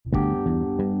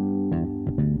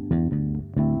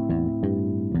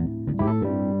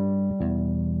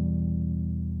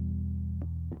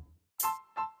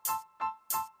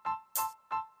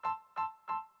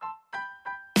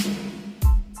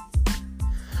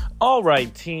All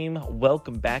right, team.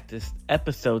 Welcome back to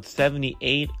episode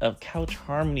 78 of Couch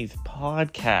Harmony's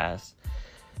podcast.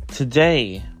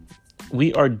 Today,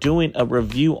 we are doing a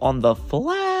review on The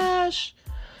Flash.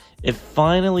 It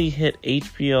finally hit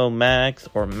HBO Max,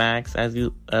 or Max as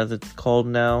it's called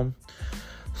now.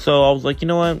 So I was like, you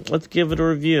know what? Let's give it a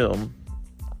review.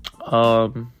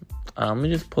 Let me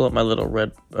just pull up my little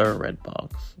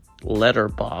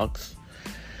letterbox.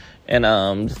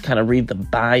 And just kind of read the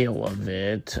bio of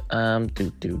it. My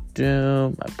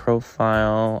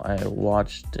profile. I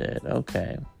watched it.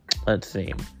 Okay, let's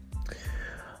see.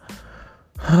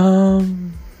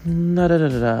 When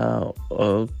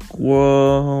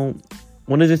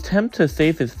his attempt to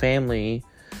save his family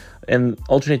and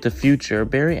alternate the future,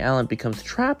 Barry Allen becomes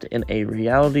trapped in a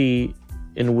reality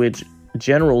in which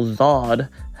General Zod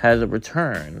has a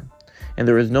return, and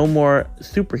there is no more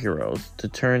superheroes to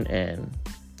turn in.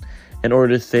 In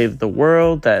order to save the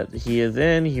world that he is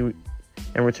in,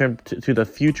 and return to the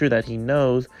future that he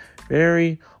knows,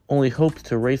 Barry only hopes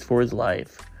to race for his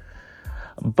life.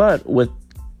 But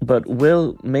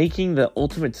will making the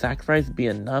ultimate sacrifice be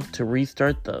enough to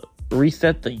reset the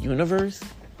universe?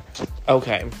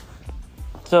 Okay.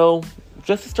 So,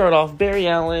 just to start off, Barry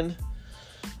Allen,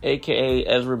 aka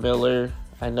Ezra Miller.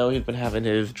 I know he's been having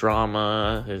his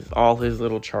drama, all his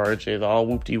little charges, all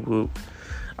whoop-de-whoop.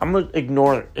 I'm going to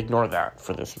ignore that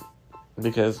for this,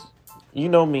 because you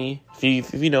know me,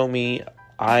 if you know me,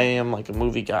 I am like a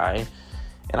movie guy,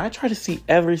 and I try to see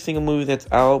every single movie that's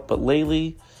out, but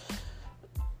lately,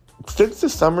 since the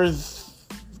summer's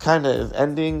kind of is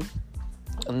ending,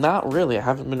 not really, I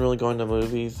haven't been really going to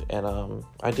movies, and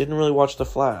I didn't really watch The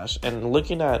Flash, and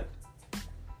looking at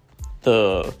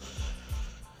how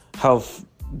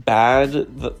bad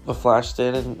the Flash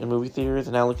did in movie theaters,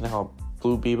 and now looking at how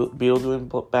Blue Beetle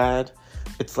doing bad.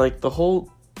 It's like the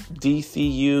whole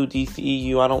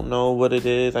DCEU, I don't know what it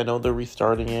is. I know they're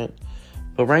restarting it.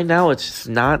 But right now, it's just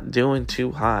not doing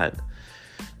too hot.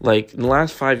 Like, in the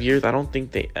last 5 years, I don't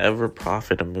think they ever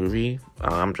profit a movie.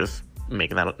 I'm just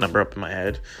making that number up in my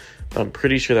head. But I'm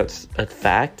pretty sure that's a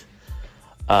fact.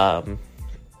 I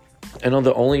know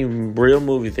the only real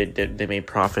movies they made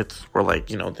profits were like,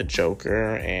 the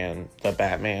Joker and the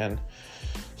Batman.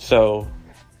 So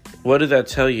what does that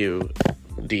tell you,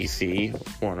 DC,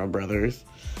 Warner Brothers?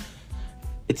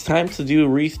 It's time to do a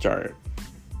restart.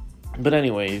 But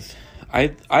anyways, I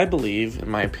believe, in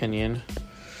my opinion,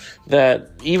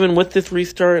 that even with this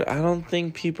restart, I don't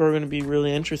think people are going to be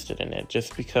really interested in it.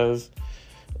 Just because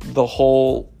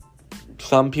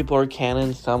some people are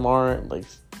canon, some aren't, like,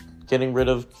 getting rid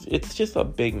of, it's just a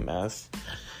big mess.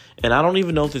 And I don't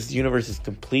even know if this universe is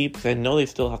complete, because I know they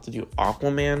still have to do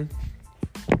Aquaman.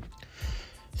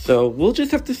 So, we'll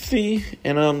just have to see,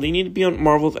 and they need to be on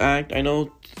Marvel's act. I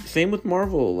know, same with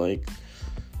Marvel, like,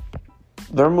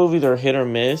 their movies are hit or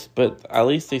miss, but at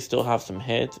least they still have some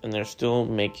hits, and they're still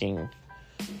making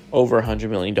over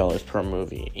 $100 million per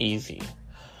movie, easy.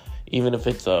 Even if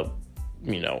it's a,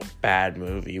 bad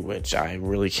movie, which I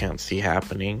really can't see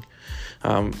happening.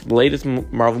 The latest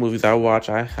Marvel movies I watch,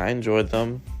 I enjoyed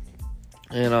them,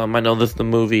 and I know the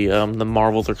movie, The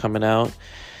Marvels are coming out.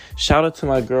 Shout out to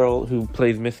my girl who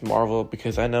plays Miss Marvel,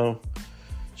 because I know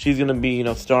she's going to be,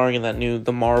 starring in that new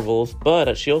The Marvels.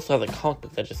 But she also has a comic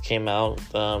book that just came out.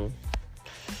 Where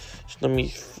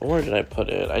did I put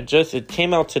it? It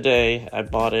came out today. I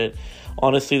bought it.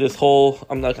 Honestly, I'm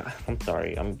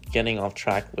getting off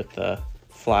track with the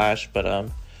Flash. But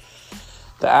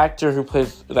the actress who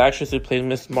plays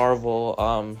Miss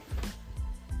Marvel,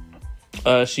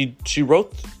 she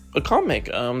wrote a comic,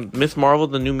 Miss Marvel,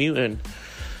 the New Mutant.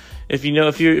 If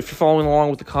you're following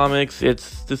along with the comics,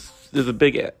 there's a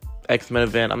big X-Men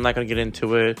event. I'm not gonna get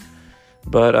into it,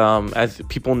 but as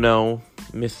people know,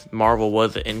 Miss Marvel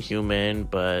was an Inhuman,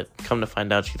 but come to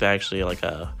find out, she's actually like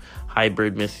a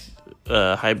hybrid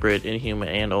Inhuman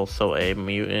and also a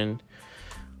mutant.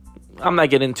 I'm not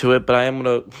getting into it, but I am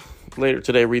gonna later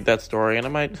today read that story, and I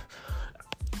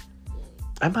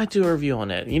might do a review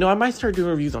on it. I might start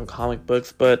doing reviews on comic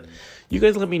books, but you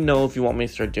guys let me know if you want me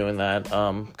to start doing that.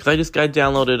 Because I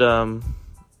downloaded,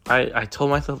 I told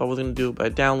myself I wasn't going to do it, but I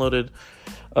downloaded,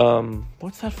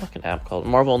 what's that fucking app called?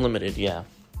 Marvel Unlimited, yeah.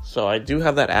 So I do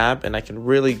have that app, and I can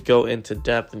really go into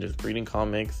depth and just reading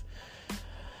comics.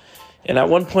 And at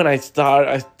one point I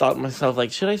thought to myself,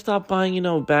 like, should I stop buying,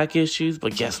 back issues?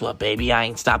 But guess what, baby? I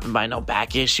ain't stopping buying no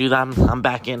back issues. I'm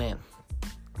back in it.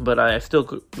 But I still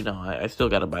got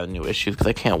to buy the new issues, because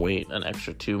I can't wait an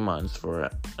extra 2 months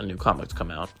for a new comic to come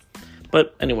out.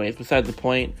 But anyways, besides the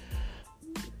point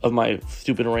of my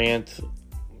stupid rant,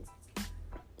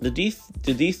 the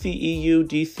DCEU,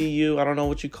 DCU, I don't know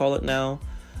what you call it now.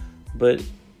 But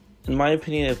in my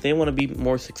opinion, if they want to be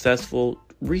more successful,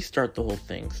 restart the whole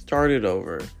thing. Start it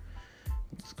over.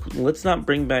 Let's not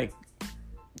bring back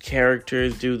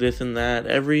characters, do this and that.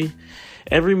 Every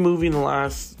movie in the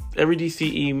last, every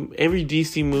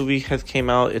DC movie has came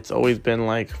out, it's always been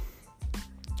like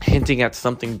hinting at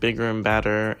something bigger and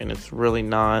better, and it's really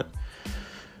not.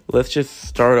 Let's just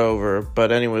start over.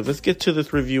 But anyways, let's get to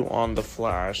this review on The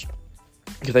Flash,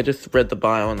 because I just read the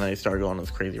bio and then I started going on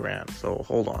this crazy rant, so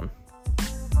hold on.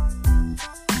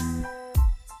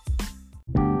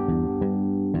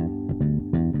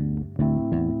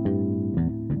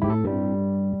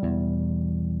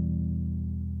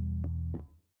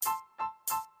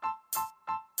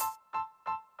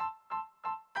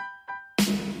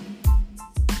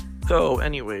 So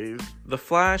anyways, The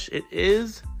Flash, it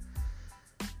is...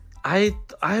 I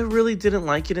really didn't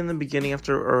like it in the beginning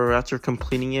after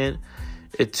completing it.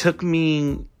 It took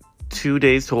me 2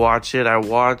 days to watch it. I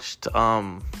watched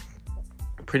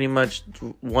pretty much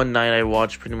one night. I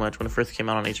watched pretty much when it first came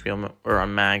out on HBO or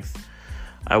on Max.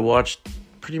 I watched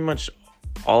pretty much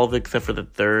all of it except for the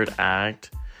third act,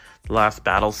 the last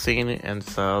battle scene. And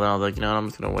so then I was like, you know what, I'm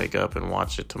just gonna wake up and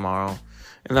watch it tomorrow.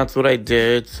 And that's what I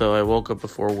did. So I woke up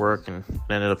before work and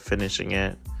ended up finishing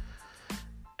it.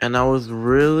 And I was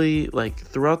really, like,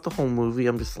 throughout the whole movie,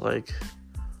 I'm just like,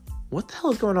 what the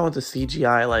hell is going on with the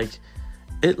CGI? Like,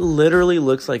 it literally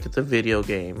looks like it's a video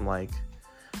game. Like,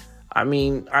 I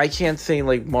mean, I can't say,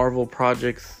 like, Marvel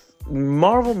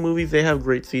movies, they have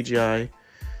great CGI.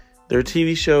 Their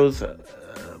TV shows,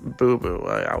 boo-boo,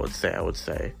 I would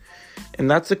say.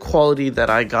 And that's the quality that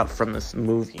I got from this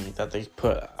movie that they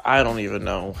put. I don't even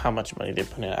know how much money they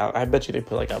put in it. I bet you they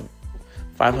put, like, a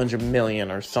 500 million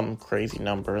or some crazy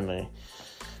number in there,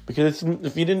 because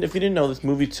if you didn't know, this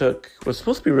movie was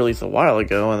supposed to be released a while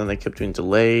ago, and then they kept doing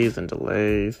delays. It's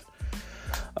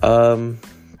a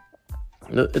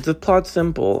plot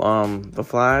simple. The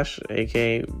Flash,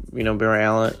 aka Barry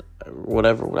Allen,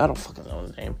 whatever, I don't fucking know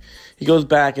his name. He goes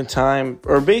back in time,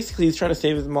 or basically he's trying to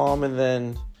save his mom, and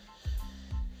then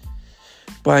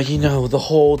but, the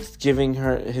whole giving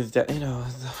her his death,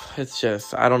 it's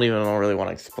just, I don't even really want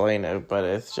to explain it, but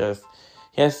it's just,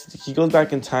 he goes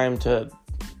back in time to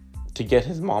get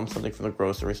his mom something from the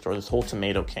grocery store, this whole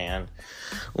tomato can.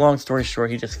 Long story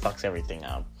short, he just fucks everything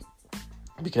up.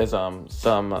 Because,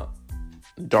 some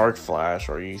Dark Flash,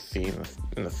 or you see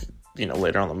in the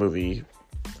later on in the movie,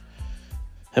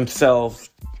 himself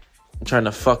trying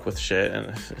to fuck with shit,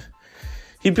 and...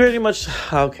 He pretty much,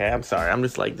 okay, I'm sorry. I'm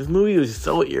just like, this movie was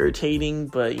so irritating,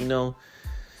 but,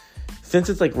 since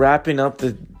it's like wrapping up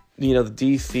the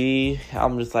DC,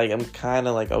 I'm just like, I'm kind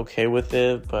of like okay with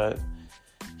it, but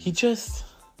he just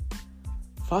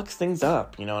fucks things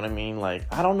up, you know what I mean? Like,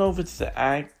 I don't know if it's the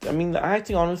act. I mean, the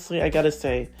acting, honestly, I gotta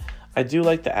say, I do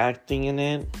like the acting in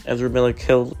it. Ezra Miller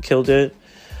killed it.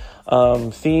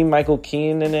 Seeing Michael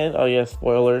Keaton in it, oh yeah,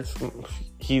 spoilers,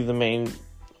 he's the main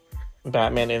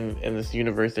Batman in this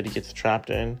universe that he gets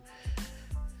trapped in.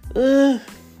 I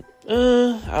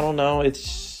don't know.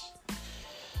 He's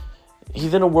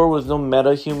in a world with no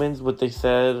meta-humans, which they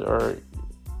said,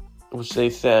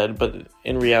 but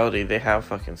in reality, they have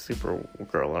fucking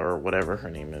Supergirl or whatever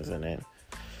her name is in it.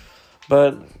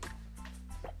 But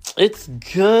it's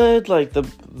good. Like,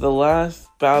 the last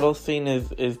battle scene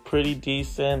is pretty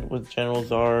decent with General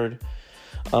Zod.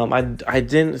 I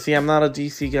didn't see, I'm not a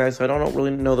DC guy, so I don't really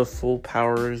know the full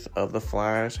powers of the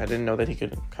Flash. I didn't know that he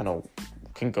can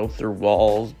go through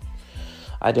walls.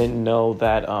 I didn't know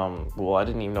that, I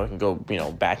didn't even know he can go,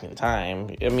 back in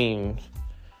time. I mean,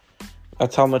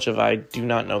 that's how much I do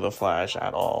not know the Flash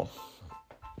at all.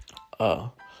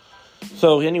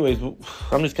 So anyways,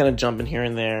 I'm just kind of jumping here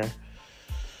and there.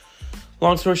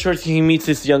 Long story short, he meets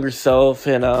his younger self,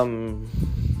 and,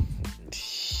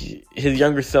 his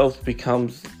younger self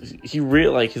becomes,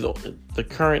 the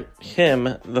current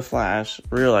him, the Flash,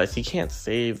 realized he can't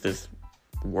save this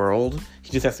world.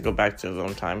 He just has to go back to his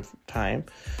own time.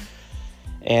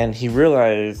 And he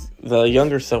realized the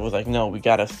younger self was like, no, we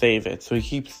gotta save it. So he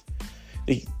keeps,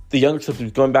 the younger self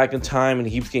is going back in time, and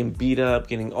he keeps getting beat up,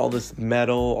 getting all this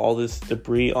metal, all this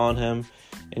debris on him,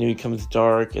 and he becomes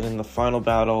dark. And in the final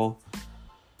battle,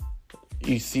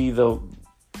 you see the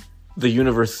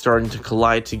universe starting to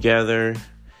collide together,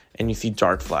 and you see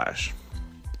Dark Flash,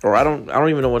 or I don't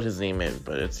even know what his name is,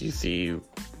 but you see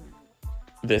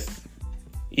this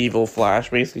evil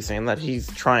Flash basically saying that he's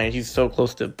so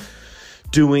close to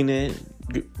doing it,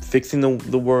 fixing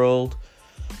the world,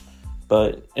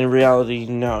 but in reality,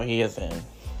 no, he isn't.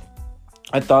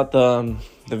 I thought the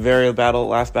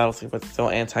last battle scene was so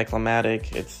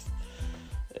anticlimactic.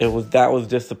 That was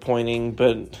disappointing,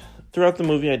 but throughout the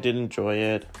movie, I did enjoy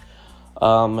it.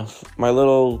 My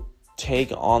little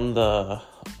take on the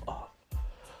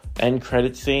end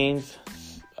credit scenes.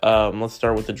 Let's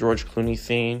start with the George Clooney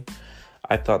scene.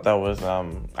 I thought that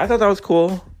was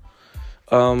cool.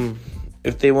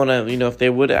 If they want to, if they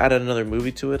would add another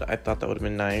movie to it, I thought that would have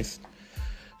been nice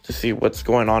to see what's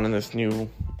going on in this new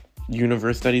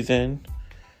universe that he's in.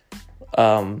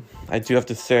 I do have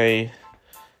to say,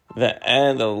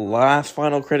 the last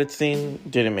final credit scene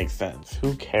didn't make sense.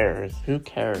 Who cares?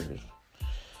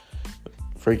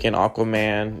 Freaking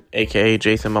Aquaman, aka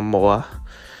Jason Momoa,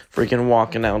 freaking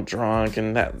walking out drunk,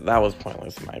 and that was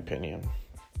pointless in my opinion.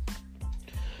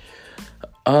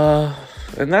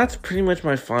 And that's pretty much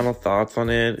my final thoughts on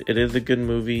it. It is a good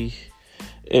movie.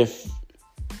 It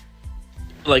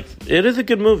is a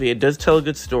good movie. It does tell a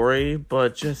good story,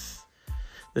 but just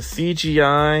the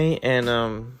CGI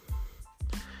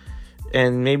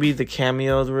and maybe the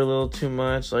cameos were a little too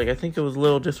much. I think it was a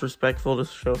little disrespectful to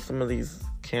show some of these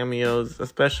cameos,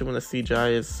 especially when the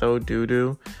CGI is so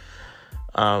doo-doo.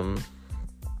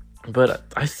 But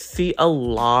I see a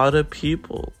lot of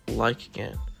people liking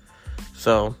it.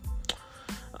 So,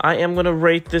 I am going to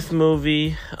rate this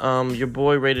movie. Your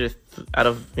boy rated it out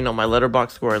of, my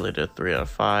Letterboxd score, I rated it 3 out of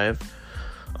 5.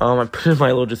 I put in my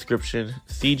little description,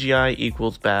 CGI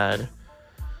equals bad.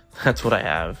 That's what I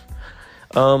have.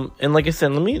 And like I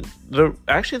said,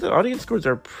 the audience scores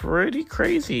are pretty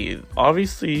crazy.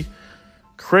 Obviously,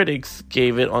 critics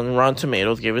gave it, on Rotten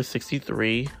Tomatoes, gave it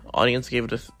 63. Audience gave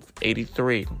it a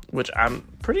 83, which I'm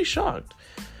pretty shocked.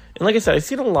 And like I said, I've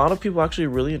seen a lot of people actually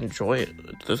really enjoy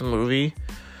this movie.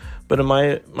 But in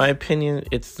my opinion,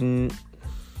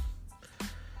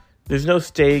 there's no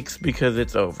stakes because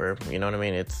it's over. You know what I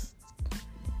mean? It's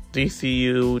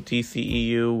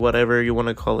DCEU, whatever you want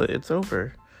to call it. It's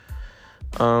over.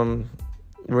 I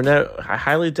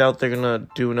highly doubt they're gonna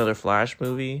do another Flash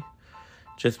movie,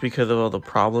 just because of all the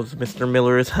problems Mr.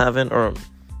 Miller is having. Or,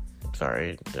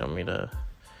 sorry, don't mean to.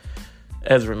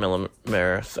 Ezra Miller.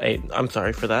 I'm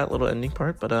sorry for that little ending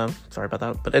part, but sorry about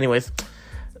that. But anyways,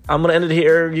 I'm gonna end it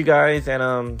here, you guys,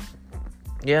 and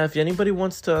yeah, if anybody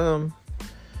wants to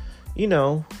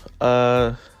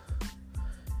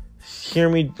hear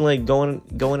me going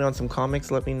on some comics,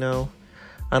 let me know.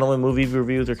 I know my movie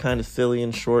reviews are kind of silly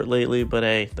and short lately, but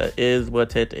hey, that is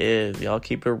what it is. Y'all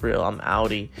keep it real. I'm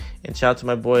outie. And shout out to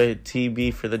my boy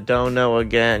TB for the don't know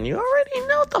again. You already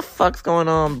know what the fuck's going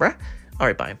on, bruh.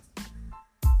 Alright, bye.